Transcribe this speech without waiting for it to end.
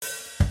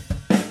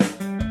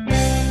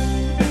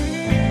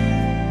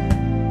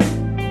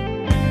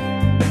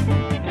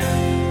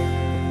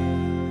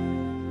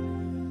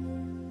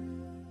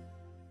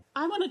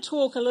want to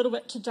talk a little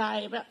bit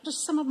today about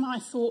just some of my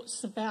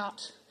thoughts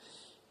about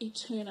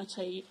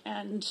eternity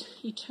and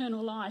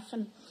eternal life.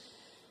 And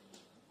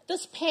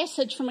this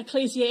passage from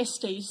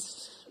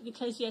Ecclesiastes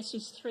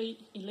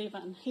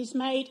 3:11, he's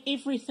made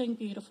everything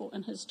beautiful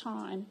in his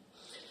time.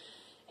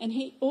 And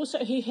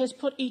he has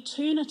put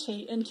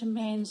eternity into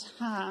man's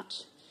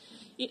heart.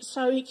 Yet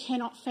so he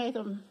cannot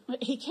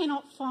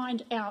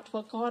find out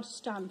what God has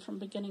done from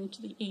beginning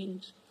to the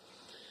end.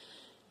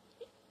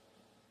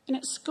 And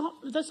it's got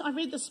this. I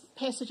read this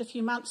passage a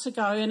few months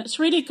ago, and it's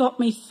really got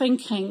me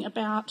thinking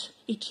about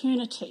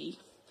eternity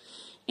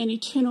and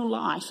eternal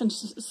life. And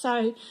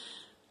so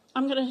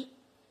I'm going to,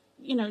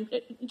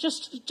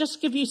 just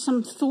give you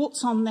some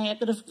thoughts on that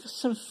have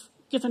sort of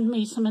given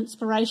me some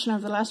inspiration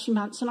over the last few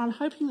months, and I'm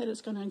hoping that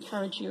it's going to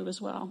encourage you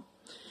as well.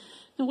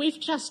 Now, we've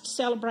just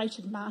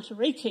celebrated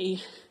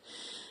Matariki,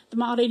 the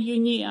Māori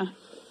New Year.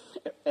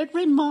 It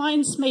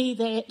reminds me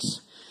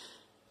that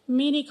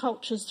many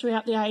cultures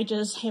throughout the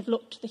ages have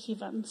looked to the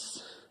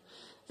heavens.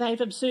 They've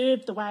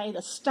observed the way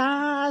the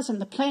stars and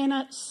the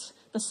planets,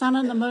 the sun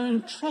and the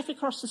moon track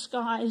across the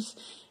skies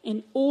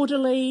in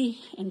orderly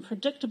and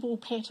predictable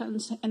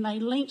patterns, and they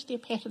linked their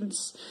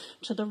patterns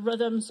to the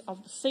rhythms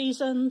of the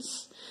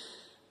seasons.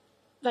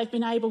 They've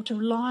been able to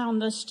rely on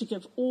this to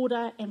give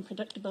order and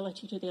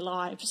predictability to their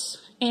lives.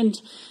 And,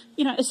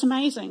 it's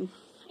amazing.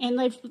 And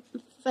they've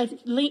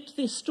linked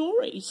their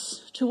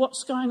stories to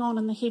what's going on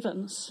in the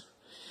heavens.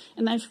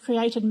 And they've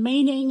created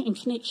meaning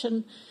and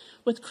connection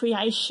with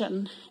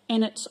creation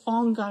and its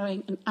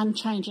ongoing and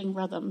unchanging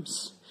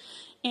rhythms.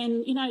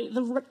 And,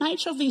 the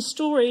nature of these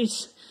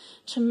stories,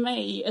 to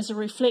me, is a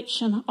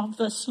reflection of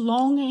this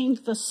longing,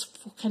 this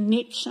for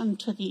connection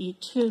to the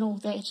eternal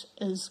that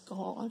is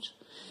God.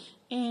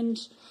 And,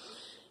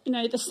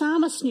 the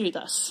psalmists knew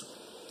this.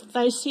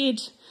 They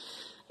said,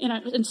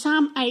 in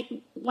Psalm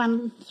 8,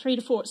 1,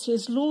 3-4, it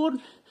says,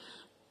 Lord,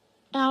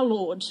 our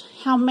Lord,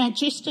 how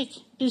majestic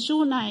is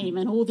your name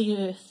in all the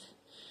earth.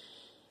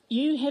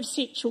 You have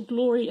set your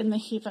glory in the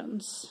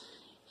heavens.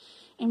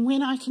 And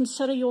when I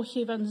consider your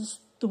heavens,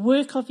 the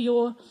work of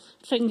your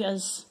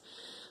fingers,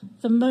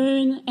 the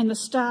moon and the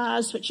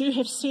stars which you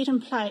have set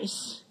in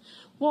place,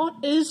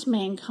 what is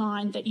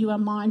mankind that you are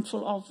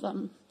mindful of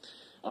them?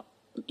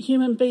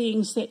 Human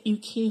beings that you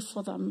care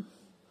for them.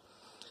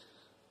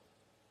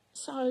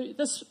 So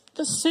this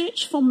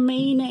search for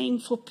meaning,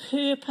 for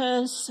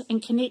purpose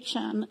and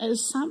connection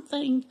is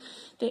something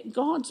that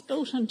God's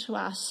built into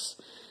us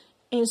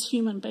as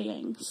human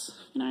beings.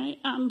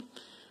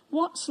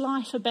 What's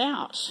life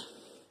about?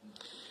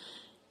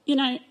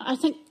 I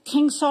think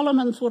King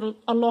Solomon thought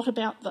a lot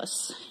about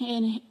this.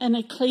 And in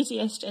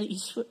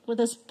Ecclesiastes, where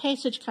this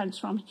passage comes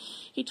from,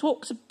 he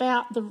talks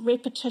about the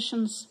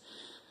repetitions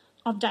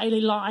of daily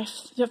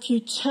life, the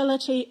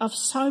futility of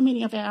so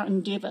many of our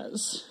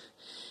endeavours.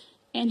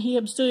 And he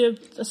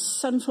observed the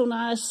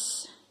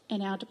sinfulness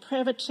and our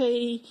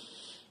depravity.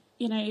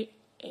 He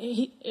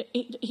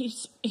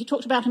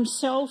talked about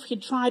himself.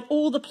 He'd tried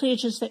all the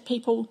pleasures that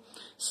people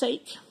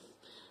seek,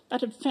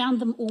 but had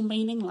found them all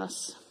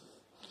meaningless.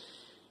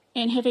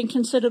 And having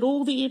considered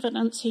all the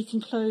evidence, he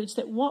concludes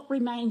that what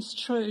remains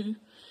true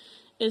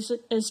is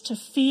to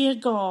fear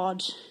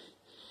God.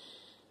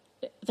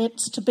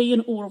 That's to be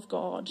in awe of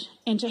God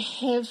and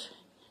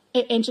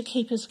to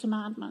keep his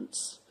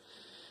commandments.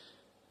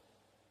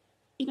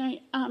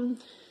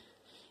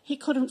 He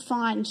couldn't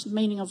find the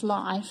meaning of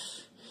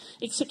life,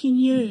 except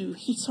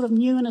he sort of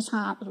knew in his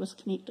heart that it was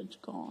connected to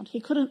God.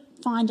 He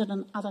couldn't find it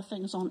in other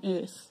things on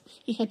earth.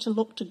 He had to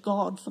look to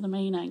God for the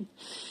meaning.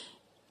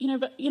 We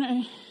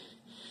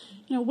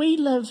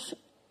live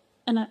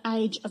in an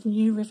age of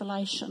new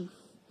revelation.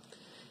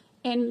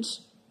 And,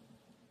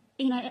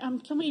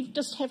 can we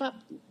just have up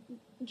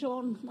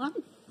John 1?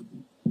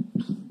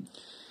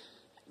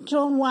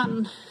 John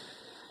 1.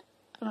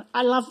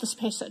 I love this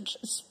passage.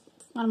 It's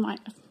one of my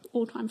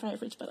all-time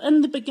favourites. But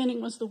in the beginning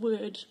was the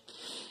Word.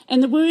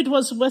 And the Word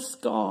was with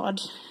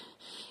God.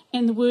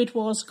 And the Word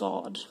was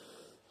God.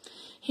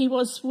 He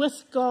was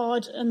with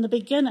God in the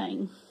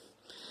beginning.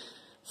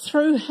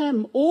 Through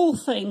him all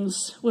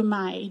things were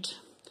made.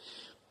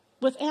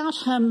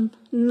 Without him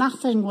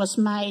nothing was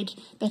made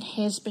that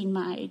has been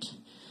made.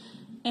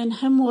 In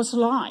him was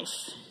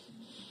life.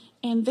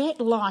 And that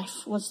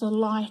life was the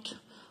light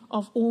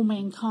of all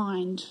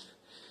mankind.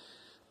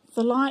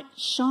 The light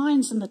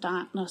shines in the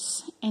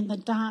darkness, and the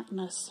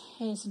darkness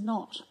has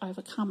not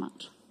overcome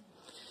it.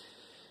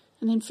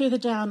 And then further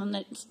down in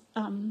that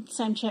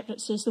same chapter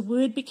it says, the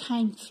Word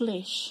became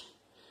flesh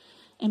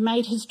and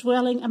made his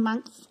dwelling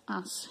amongst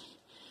us.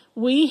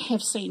 We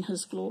have seen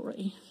his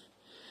glory,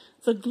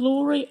 the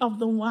glory of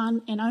the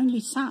one and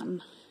only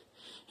Son,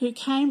 who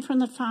came from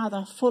the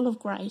Father, full of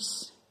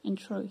grace and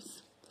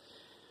truth.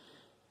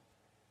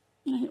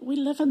 We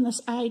live in this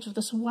age of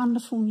this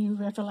wonderful new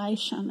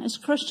revelation. As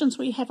Christians,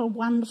 we have a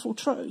wonderful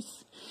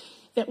truth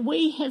that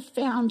we have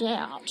found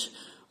out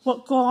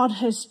what God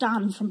has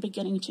done from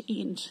beginning to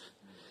end.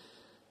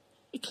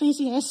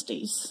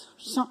 Ecclesiastes,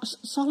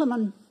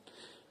 Solomon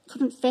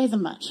couldn't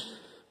fathom it.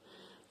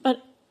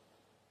 But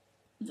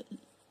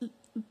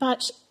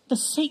but the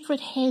secret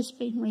has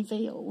been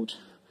revealed.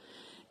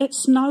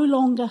 It's no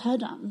longer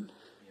hidden.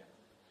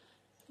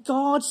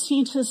 God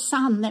sent his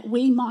Son that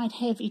we might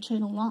have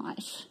eternal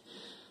life.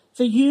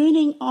 The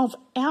yearning of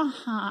our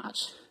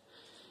heart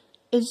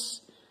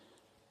is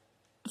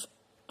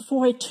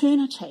for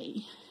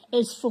eternity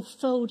is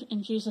fulfilled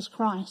in Jesus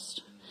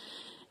Christ.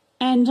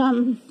 And,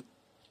 I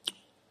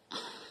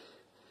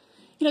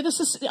guess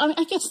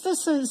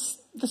this is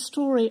the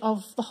story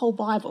of the whole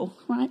Bible,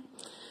 right?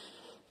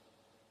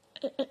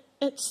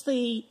 It's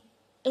the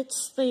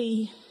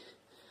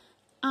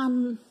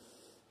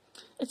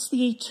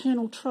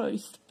eternal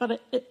truth,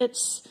 but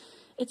it's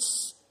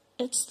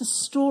the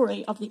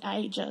story of the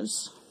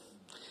ages.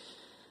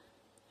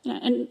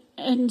 And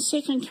in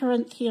 2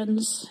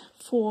 Corinthians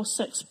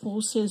 4:6,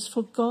 Paul says,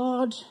 "For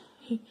God,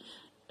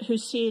 who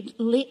said,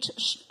 'Let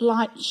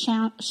light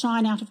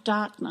shine out of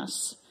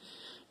darkness,'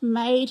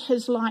 made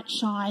his light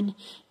shine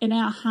in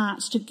our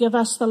hearts to give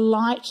us the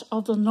light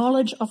of the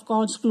knowledge of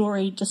God's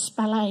glory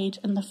displayed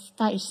in the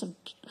face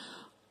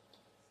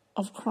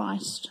of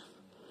Christ."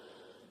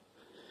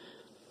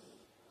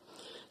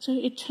 So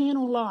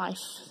eternal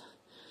life,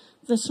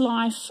 this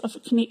life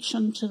of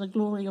connection to the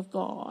glory of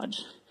God,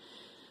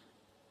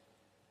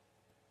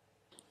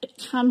 it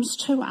comes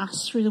to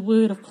us through the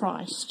word of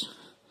Christ.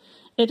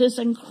 It is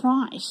in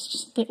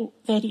Christ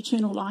that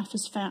eternal life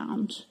is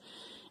found,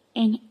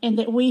 and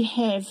that we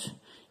have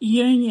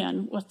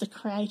union with the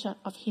Creator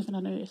of heaven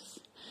and earth.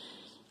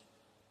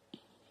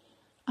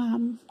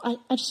 I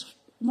just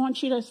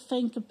want you to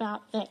think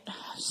about that.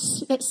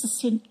 That's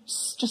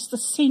just the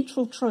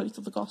central truth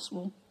of the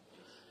gospel.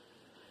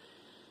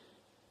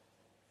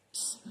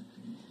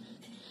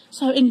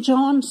 So in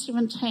John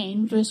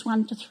 17, verse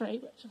 1 to 3,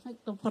 which I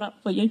think they'll put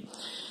up for you.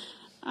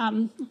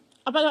 By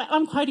the way,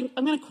 I'm going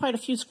to quote a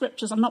few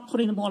scriptures. I'm not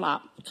putting them all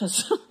up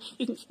because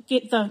you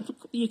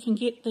can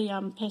get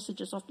the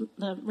passages of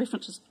the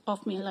references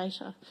off me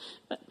later.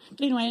 But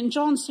anyway, in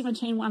John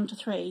 17, 1 to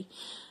 3,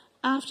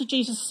 after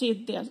Jesus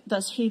said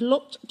this, he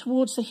looked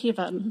towards the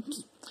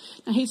heavens.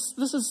 Now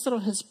this is sort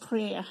of his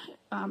prayer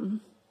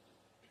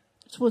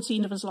towards the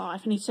end of his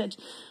life, and he said,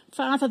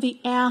 "Father,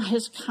 the hour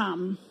has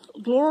come.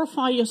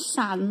 Glorify your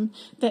Son,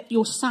 that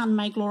your Son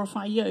may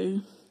glorify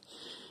you.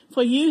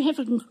 For you have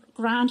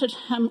granted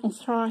him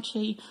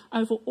authority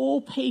over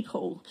all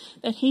people,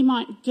 that he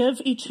might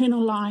give eternal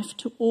life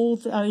to all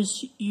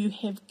those you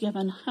have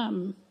given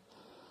him.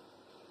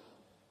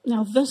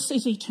 Now this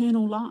is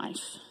eternal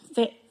life,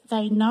 that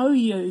they know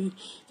you,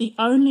 the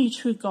only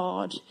true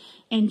God,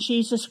 and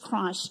Jesus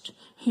Christ,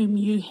 whom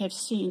you have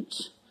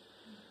sent."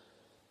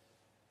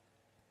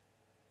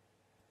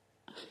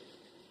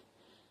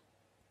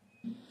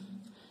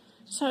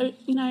 So,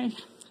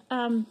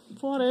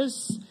 what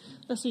is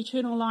this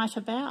eternal life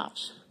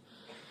about?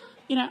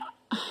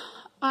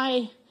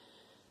 I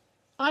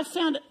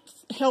found it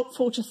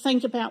helpful to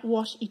think about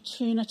what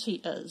eternity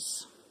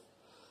is.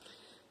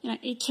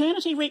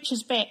 Eternity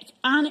reaches back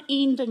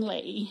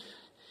unendingly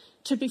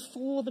to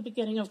before the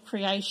beginning of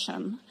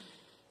creation.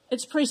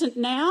 It's present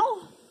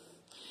now,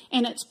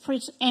 and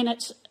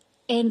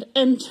and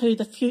into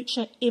the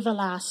future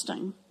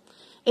everlasting.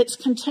 It's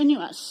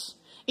continuous.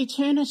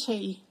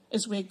 Eternity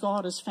is where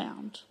God is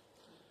found.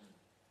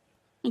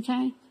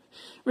 Okay?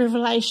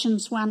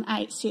 Revelations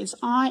 1:8 says,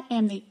 "I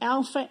am the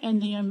Alpha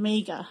and the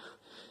Omega,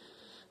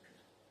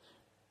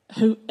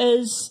 who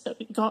is,"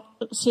 God,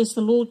 says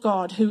the Lord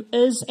God, "who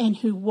is and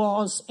who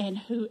was and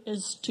who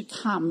is to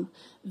come,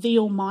 the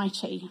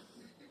Almighty."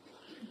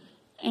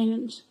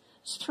 And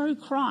through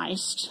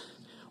Christ,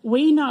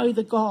 we know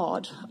the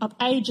God of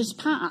ages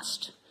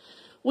past.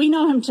 We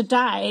know him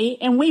today,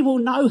 and we will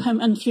know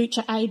him in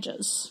future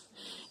ages.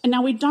 And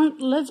now we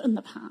don't live in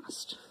the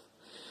past.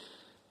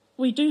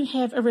 We do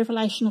have a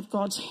revelation of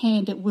God's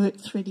hand at work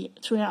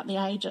throughout the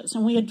ages,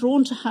 and we are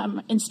drawn to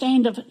him and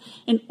stand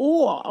in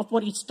awe of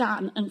what he's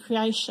done in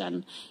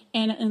creation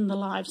and in the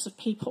lives of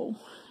people.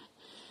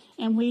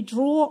 And we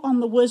draw on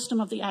the wisdom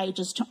of the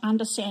ages to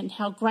understand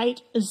how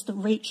great is the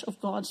reach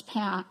of God's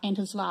power and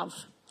his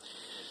love.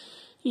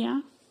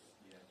 Yeah?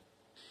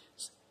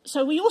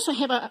 So we also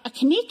have a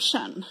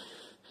connection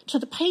to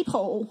the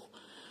people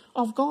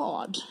of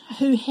God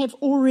who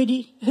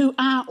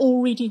are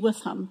already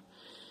with him.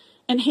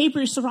 In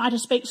Hebrews, the writer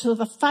speaks of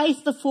the faith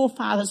of the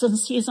forefathers and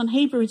says in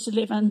Hebrews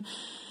 11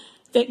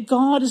 that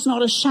God is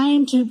not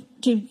ashamed to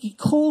be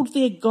called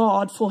their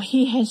God, for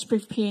he has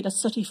prepared a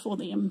city for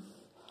them.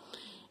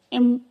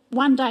 And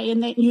one day in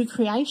that new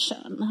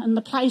creation, in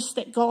the place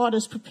that God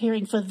is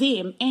preparing for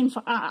them and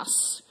for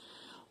us,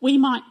 we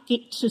might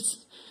get to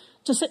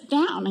sit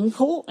down and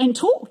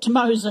talk to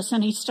Moses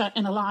and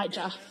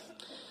Elijah.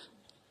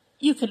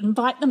 You could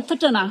invite them for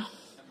dinner.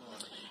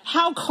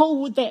 How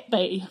cool would that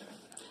be?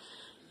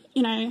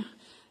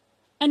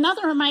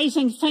 Another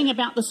amazing thing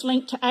about this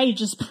link to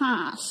ages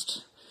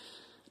past,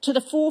 to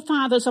the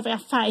forefathers of our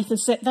faith,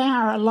 is that they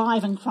are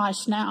alive in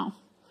Christ now,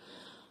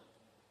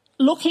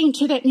 looking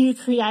to that new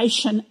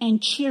creation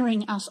and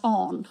cheering us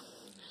on.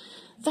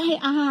 They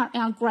are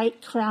our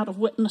great crowd of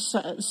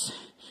witnesses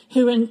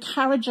who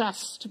encourage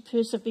us to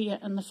persevere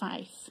in the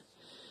faith.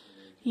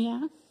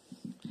 Yeah.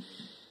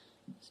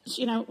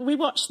 We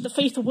watched the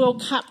FIFA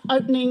World Cup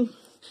opening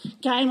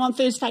game on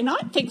Thursday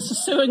night, thanks to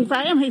Sue and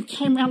Graham, who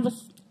came round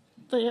with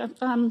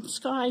the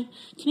Sky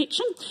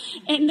connection.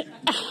 And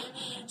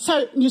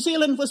so New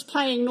Zealand was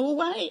playing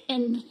Norway,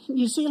 and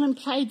New Zealand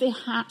played their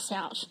hearts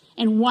out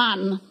and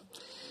won.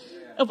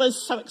 It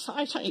was so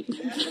exciting.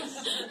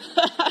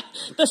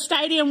 The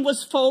stadium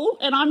was full,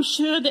 and I'm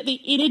sure that the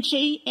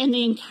energy and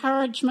the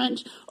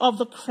encouragement of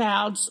the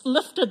crowds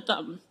lifted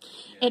them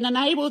and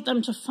enabled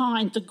them to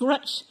find the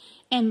grit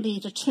and the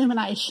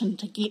determination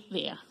to get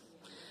there.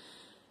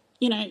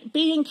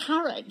 Be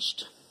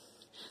encouraged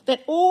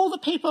that all the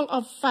people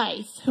of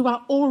faith who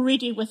are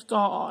already with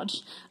God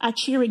are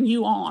cheering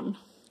you on.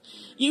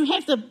 You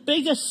have the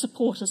biggest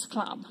supporters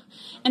club,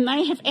 and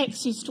they have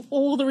access to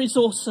all the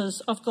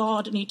resources of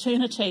God in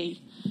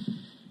eternity.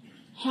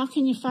 How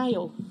can you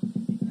fail?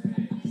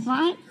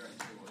 Right?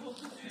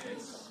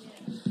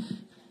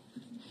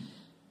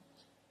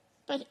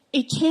 But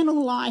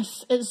eternal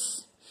life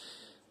is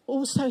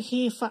also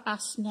here for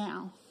us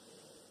now.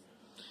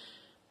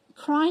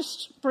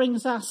 Christ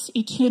brings us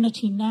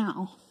eternity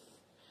now.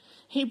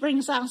 He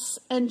brings us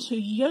into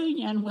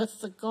union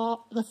with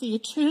the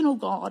eternal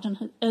God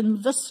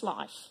in this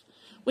life.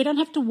 We don't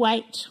have to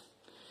wait.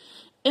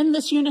 In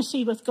this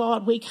unity with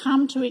God, we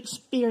come to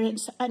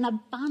experience an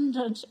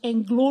abundant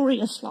and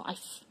glorious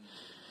life.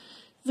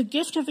 The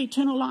gift of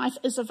eternal life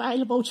is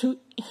available to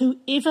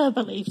whoever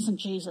believes in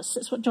Jesus.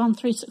 That's what John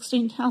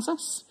 3:16 tells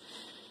us.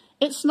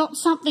 It's not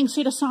something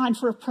set aside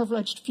for a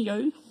privileged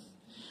few.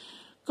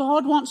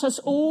 God wants us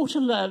all to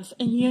live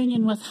in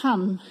union with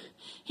him.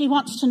 He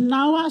wants to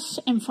know us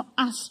and for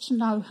us to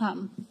know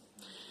him.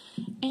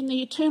 And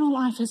the eternal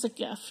life is a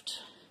gift.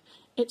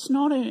 It's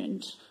not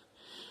earned.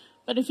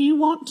 But if you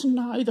want to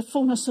know the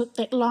fullness of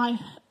that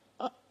life,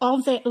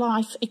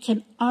 it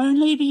can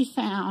only be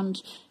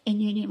found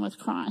in union with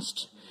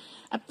Christ.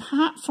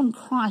 Apart from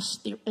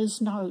Christ, there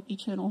is no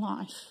eternal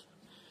life.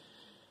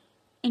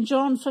 In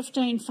John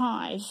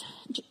 15:5,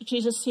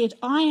 Jesus said,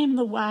 I am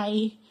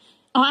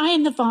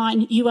the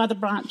vine, you are the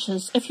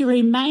branches. If you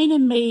remain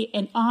in me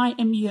and I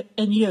am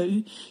in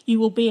you, you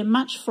will bear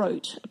much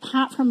fruit.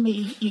 Apart from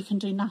me, you can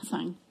do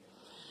nothing.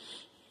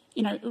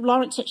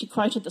 Lawrence actually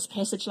quoted this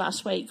passage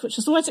last week, which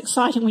is always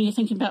exciting when you're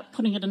thinking about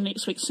putting it in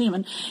next week's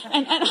sermon.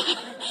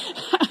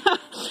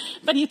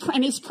 But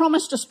he's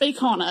promised to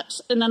speak on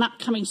it in an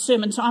upcoming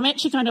sermon, so I'm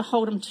actually going to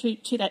hold him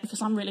to that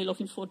because I'm really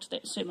looking forward to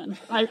that sermon.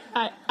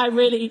 I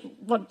really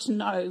want to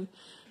know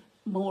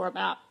more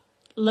about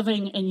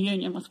living in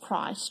union with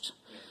Christ.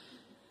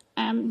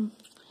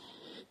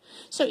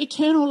 So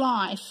eternal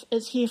life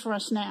is here for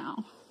us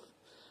now.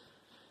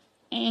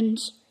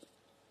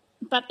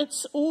 But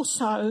it's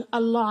also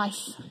a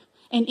life,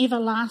 an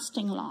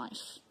everlasting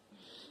life.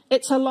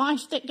 It's a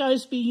life that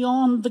goes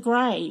beyond the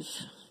grave.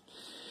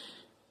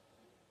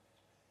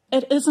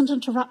 It isn't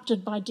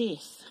interrupted by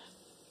death.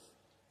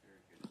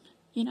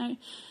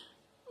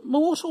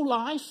 Mortal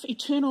life,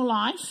 eternal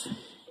life,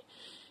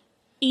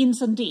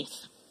 ends in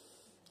death.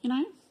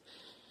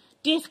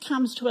 Death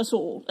comes to us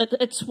all.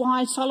 It's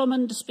why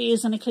Solomon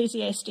despairs in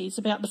Ecclesiastes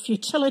about the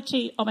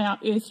futility of our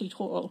earthly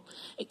toil.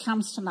 It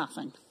comes to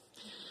nothing.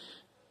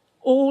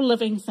 All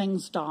living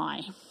things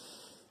die.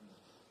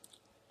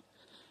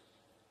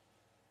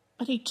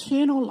 But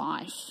eternal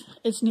life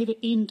is never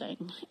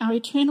ending. Our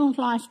eternal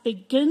life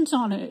begins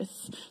on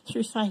earth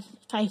through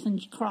faith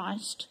in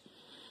Christ,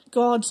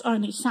 God's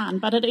only Son,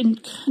 but it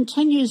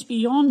continues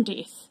beyond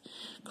death.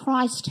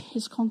 Christ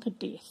has conquered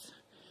death.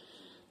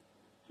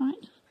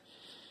 Right?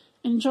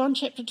 In John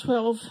chapter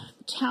 12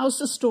 tells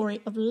the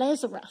story of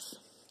Lazarus.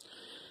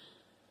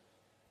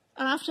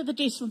 After the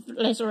death of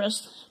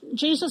Lazarus,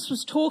 Jesus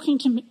was talking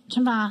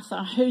to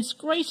Martha, who's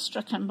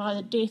grief-stricken by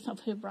the death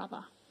of her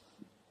brother.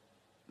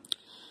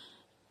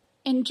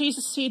 And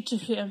Jesus said to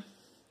her,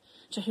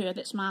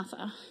 that's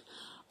Martha,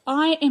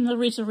 I am the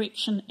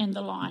resurrection and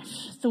the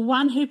life. The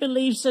one who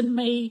believes in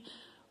me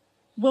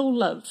will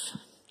live,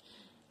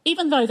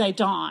 even though they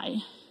die.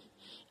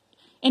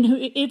 And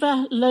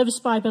whoever lives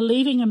by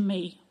believing in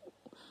me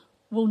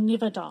will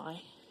never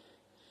die.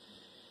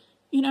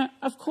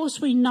 Of course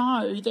we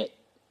know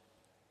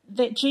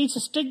that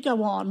Jesus did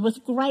go on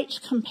with great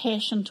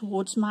compassion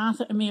towards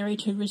Martha and Mary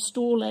to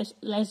restore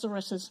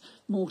Lazarus'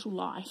 mortal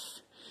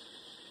life.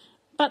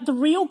 But the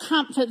real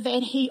comfort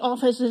that he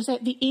offers is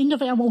that the end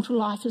of our mortal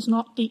life is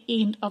not the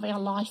end of our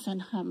life in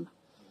him.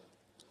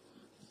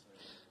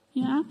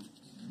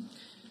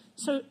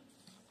 So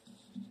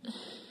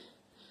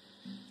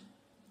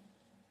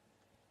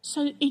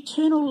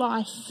eternal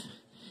life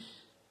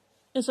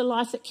is a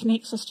life that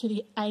connects us to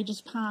the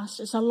ages past.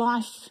 It's a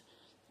life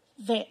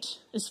that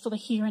is for the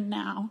here and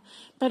now,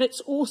 but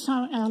it's also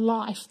our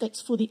life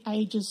that's for the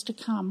ages to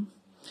come.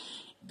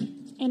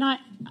 And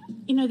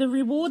the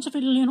rewards of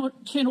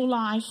eternal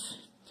life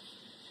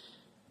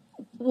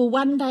will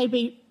one day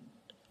be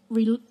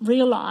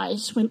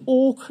realised when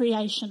all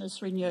creation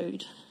is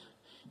renewed.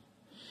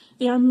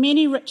 There are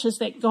many riches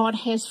that God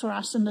has for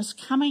us in this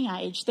coming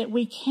age that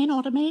we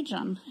cannot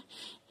imagine.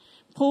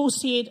 Paul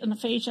said in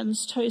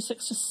Ephesians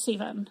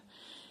 2:6-7,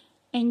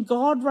 "And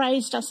God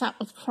raised us up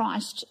with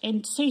Christ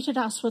and seated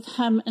us with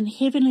him in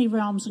heavenly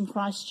realms in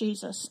Christ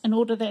Jesus, in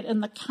order that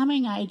in the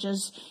coming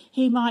ages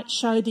he might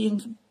show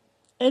the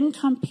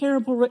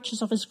incomparable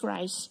riches of his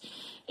grace,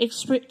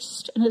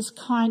 expressed in his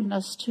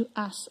kindness to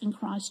us in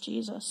Christ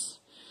Jesus."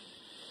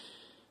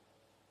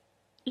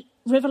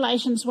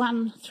 Revelations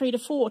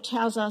 1:3-4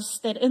 tells us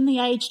that in the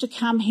age to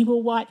come he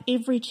will wipe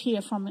every tear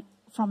from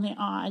their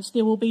eyes.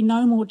 There will be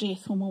no more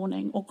death or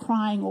mourning or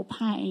crying or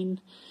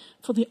pain,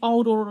 for the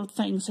old order of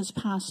things has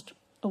passed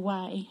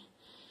away.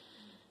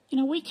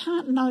 We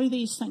can't know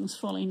these things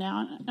fully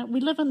now. We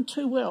live in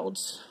two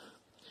worlds.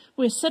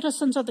 We're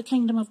citizens of the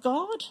kingdom of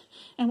God,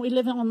 and we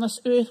live on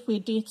this earth where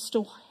death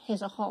still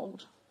has a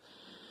hold.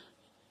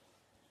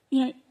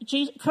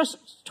 Chris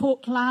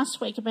talked last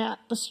week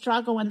about the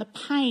struggle and the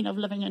pain of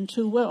living in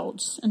two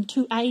worlds, in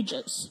two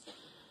ages.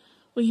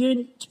 We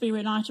yearn to be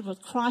reunited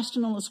with Christ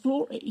in all his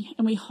glory,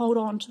 and we hold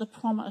on to the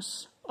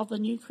promise of the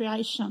new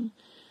creation.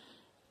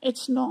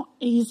 It's not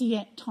easy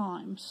at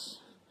times.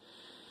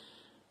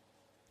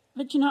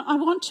 But, I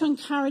want to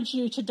encourage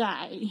you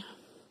today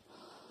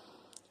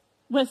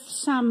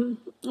with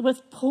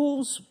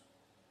Paul's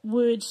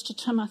words to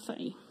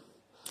Timothy.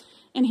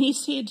 And he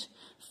said,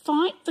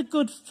 "Fight the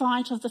good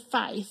fight of the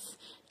faith.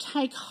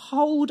 Take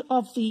hold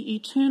of the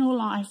eternal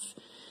life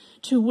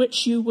to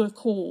which you were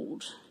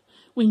called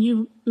when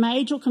you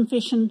made your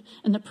confession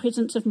in the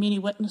presence of many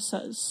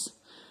witnesses."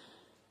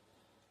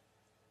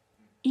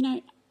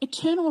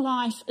 Eternal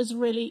life is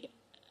really,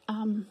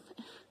 the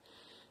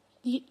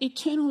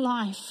eternal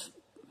life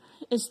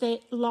is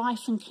that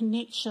life in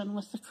connection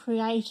with the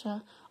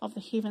Creator of the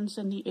heavens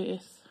and the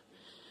earth.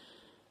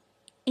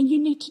 And you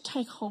need to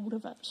take hold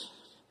of it.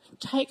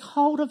 Take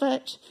hold of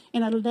it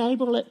and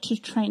enable it to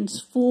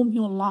transform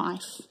your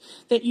life,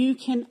 that you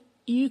can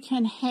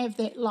have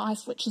that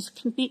life which is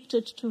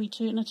connected to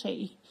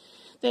eternity,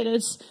 that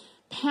is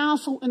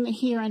powerful in the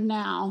here and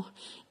now,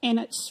 and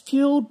it's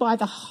fueled by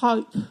the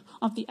hope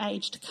of the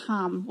age to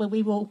come, where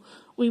we will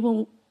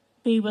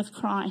be with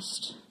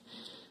Christ.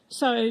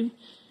 So,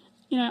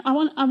 I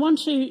want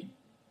to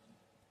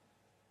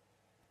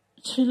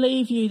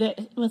leave you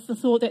with the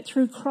thought that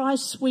through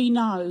Christ we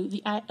know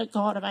the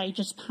God of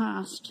ages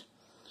past.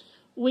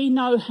 We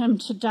know him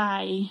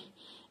today,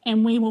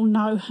 and we will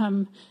know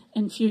him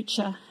in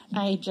future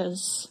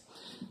ages.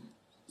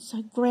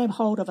 So grab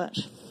hold of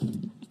it.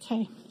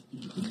 Okay.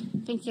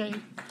 Thank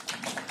you.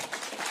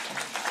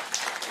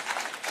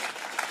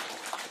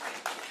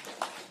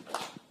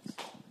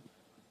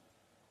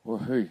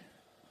 Woohoo.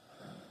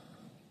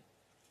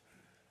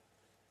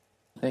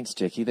 Thanks,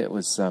 Jackie. That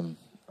was,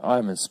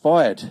 I'm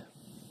inspired.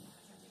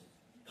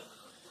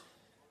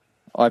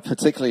 I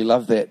particularly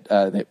love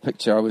that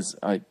picture.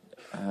 I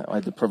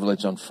had the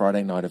privilege on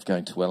Friday night of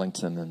going to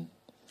Wellington and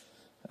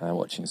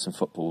watching some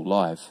football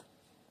live.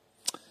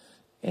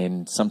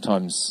 And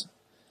sometimes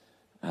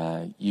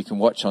you can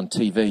watch on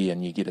TV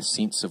and you get a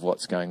sense of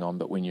what's going on,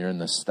 but when you're in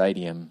the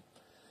stadium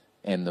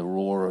and the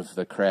roar of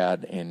the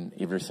crowd and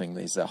everything,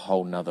 there's a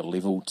whole nother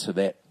level to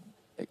that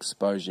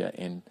exposure.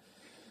 And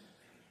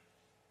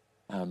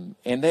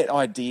that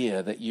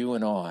idea that you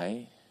and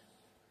I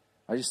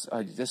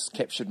just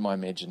captured my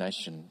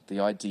imagination, the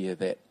idea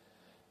that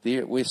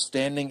we're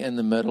standing in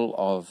the middle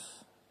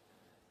of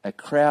a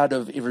crowd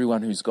of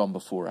everyone who's gone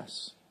before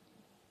us.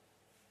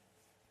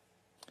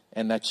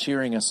 And they're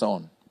cheering us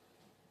on.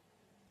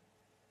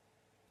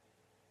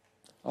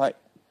 I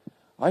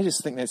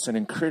just think that's an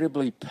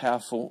incredibly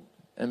powerful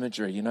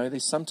imagery.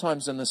 There's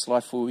sometimes in this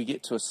life where we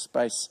get to a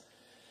space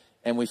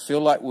and we feel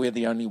like we're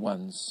the only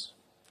ones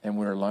and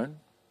we're alone.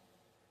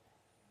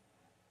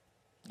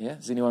 Yeah,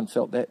 has anyone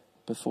felt that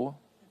before?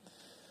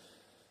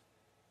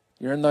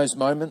 You're in those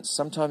moments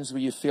sometimes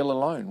where you feel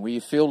alone, where you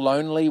feel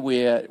lonely,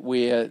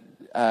 where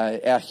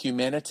our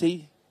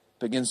humanity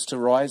begins to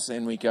rise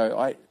and we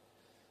go,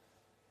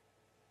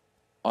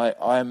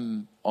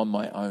 I'm on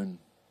my own.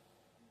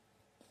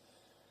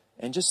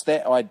 And just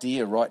that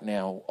idea right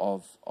now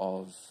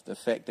of the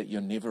fact that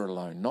you're never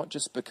alone, not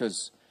just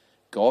because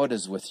God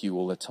is with you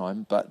all the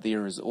time, but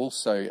there is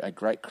also a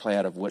great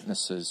cloud of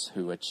witnesses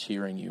who are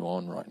cheering you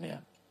on right now.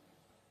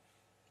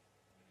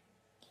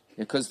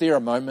 Because there are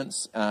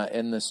moments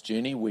in this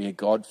journey where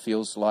God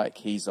feels like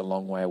he's a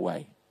long way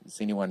away. Has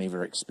anyone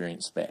ever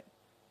experienced that?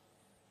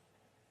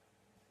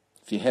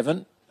 If you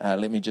haven't,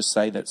 let me just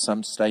say that at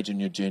some stage in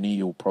your journey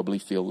you'll probably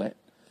feel that.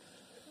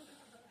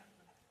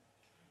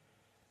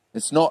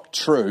 It's not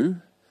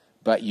true,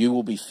 but you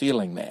will be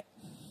feeling that.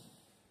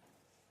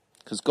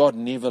 Because God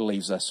never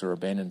leaves us or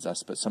abandons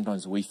us, but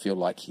sometimes we feel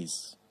like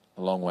he's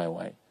a long way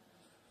away.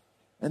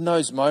 In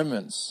those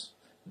moments,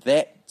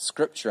 that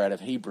scripture out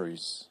of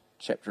Hebrews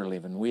chapter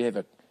 11, we have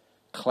a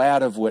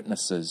cloud of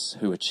witnesses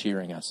who are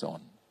cheering us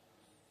on.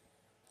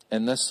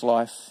 In this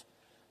life,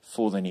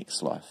 for the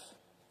next life.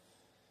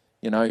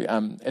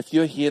 If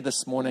you're here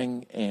this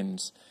morning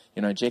and,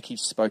 Jackie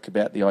spoke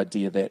about the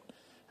idea that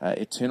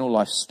eternal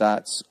life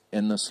starts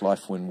in this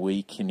life when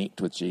we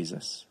connect with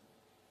Jesus.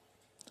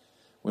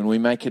 When we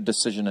make a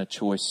decision, a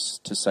choice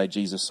to say,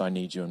 Jesus, I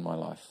need you in my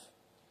life.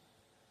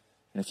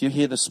 And if you're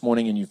here this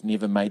morning and you've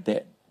never made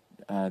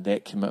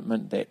that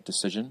commitment, that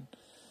decision,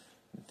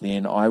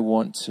 then I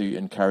want to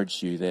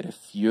encourage you that if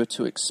you're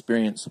to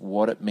experience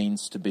what it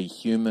means to be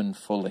human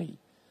fully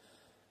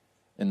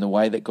in the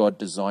way that God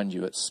designed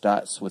you, it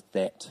starts with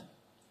that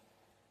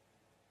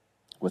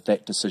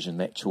decision,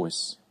 that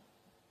choice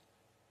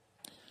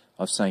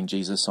of saying,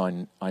 Jesus,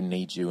 I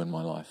need you in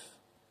my life.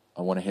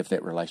 I want to have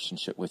that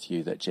relationship with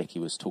you that Jackie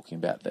was talking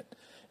about that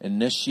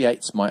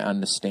initiates my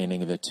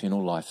understanding of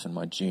eternal life and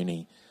my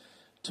journey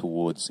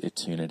towards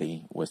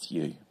eternity with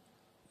you.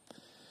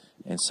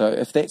 And so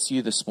if that's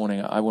you this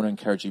morning, I want to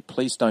encourage you,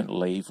 please don't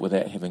leave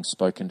without having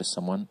spoken to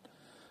someone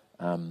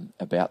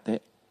about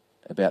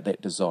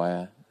that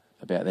desire,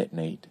 about that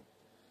need,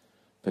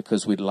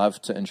 because we'd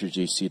love to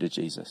introduce you to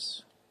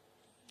Jesus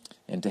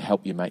and to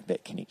help you make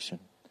that connection.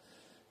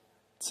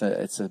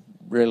 It's a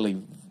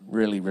really,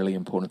 really, really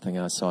important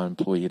thing, so I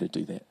implore you to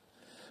do that.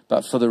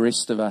 But for the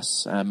rest of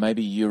us,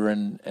 maybe you're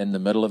in the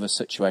middle of a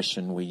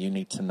situation where you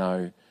need to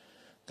know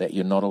that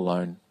you're not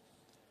alone,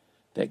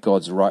 that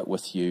God's right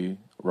with you,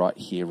 right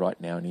here, right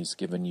now, and He's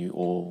given you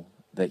all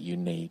that you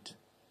need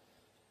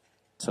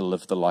to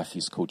live the life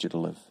He's called you to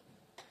live.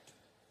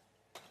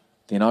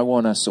 Then I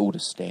want us all to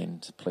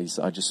stand, please.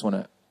 I just want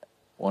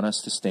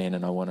us to stand,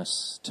 and I want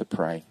us to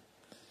pray.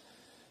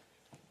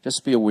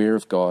 Just be aware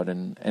of God,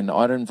 and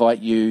I'd invite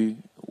you,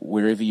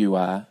 wherever you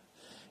are,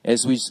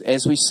 as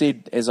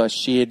I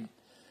shared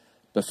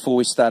before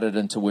we started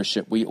into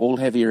worship, we all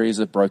have areas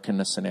of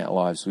brokenness in our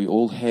lives. We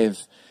all have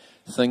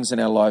things in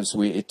our lives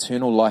where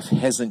eternal life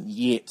hasn't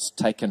yet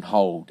taken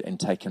hold and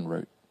taken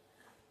root,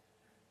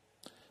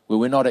 where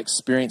we're not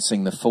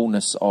experiencing the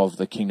fullness of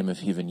the kingdom of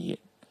heaven yet.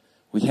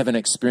 We haven't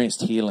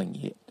experienced healing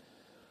yet.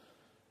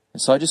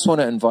 And so I just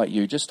want to invite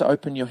you just to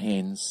open your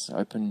hands,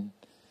 open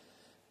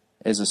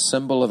as a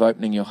symbol of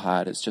opening your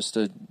heart. It's just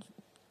a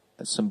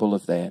symbol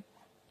of that.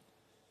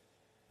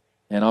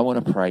 And I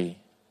want to pray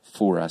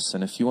for us.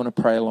 And if you want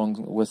to pray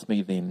along with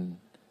me, then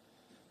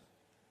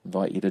I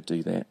invite you to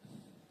do that.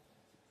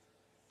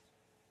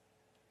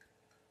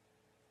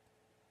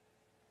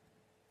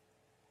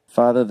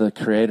 Father, the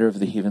creator of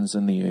the heavens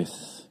and the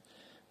earth,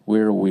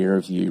 we're aware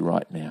of you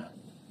right now.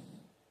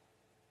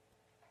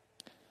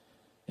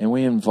 And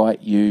we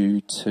invite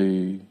you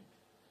to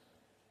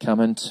come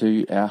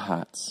into our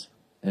hearts,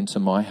 into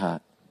my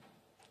heart,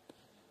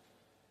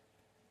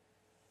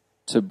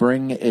 to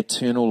bring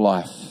eternal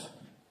life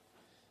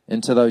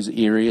into those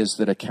areas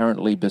that are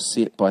currently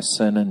beset by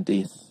sin and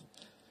death,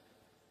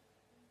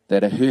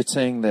 that are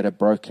hurting, that are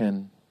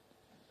broken,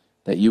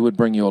 that you would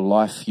bring your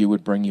life, you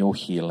would bring your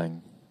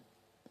healing.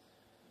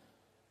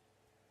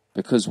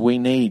 Because we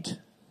need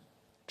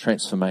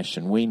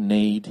transformation, we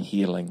need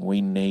healing, we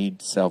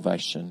need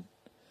salvation.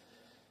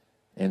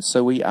 And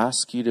so we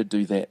ask you to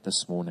do that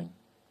this morning.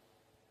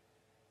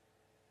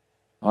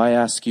 I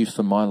ask you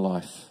for my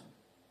life,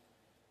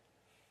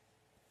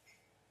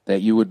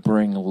 that you would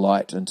bring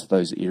light into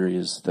those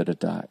areas that are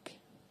dark,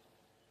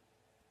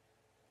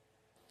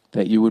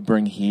 that you would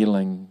bring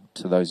healing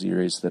to those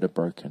areas that are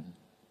broken,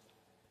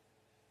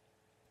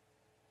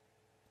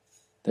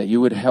 that you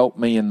would help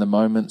me in the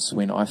moments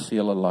when I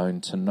feel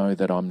alone to know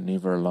that I'm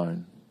never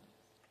alone.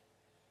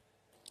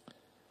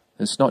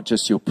 It's not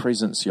just your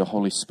presence, your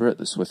Holy Spirit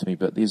that's with me,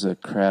 but there's a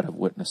crowd of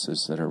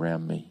witnesses that are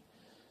around me.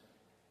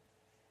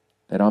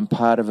 That I'm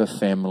part of a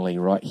family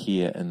right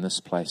here in this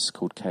place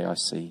called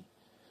KIC.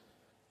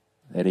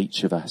 That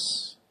each of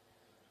us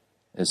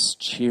is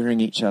cheering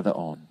each other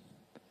on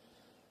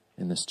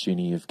in this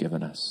journey you've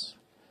given us.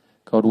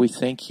 God, we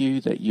thank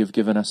you that you've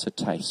given us a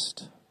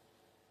taste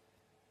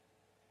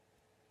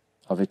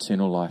of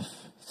eternal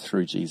life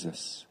through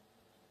Jesus.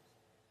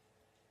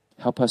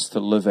 Help us to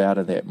live out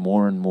of that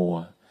more and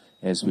more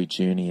as we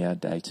journey our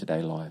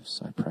day-to-day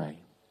lives, I pray.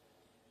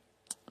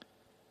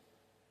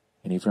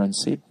 And everyone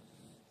said,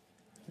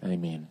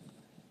 Amen.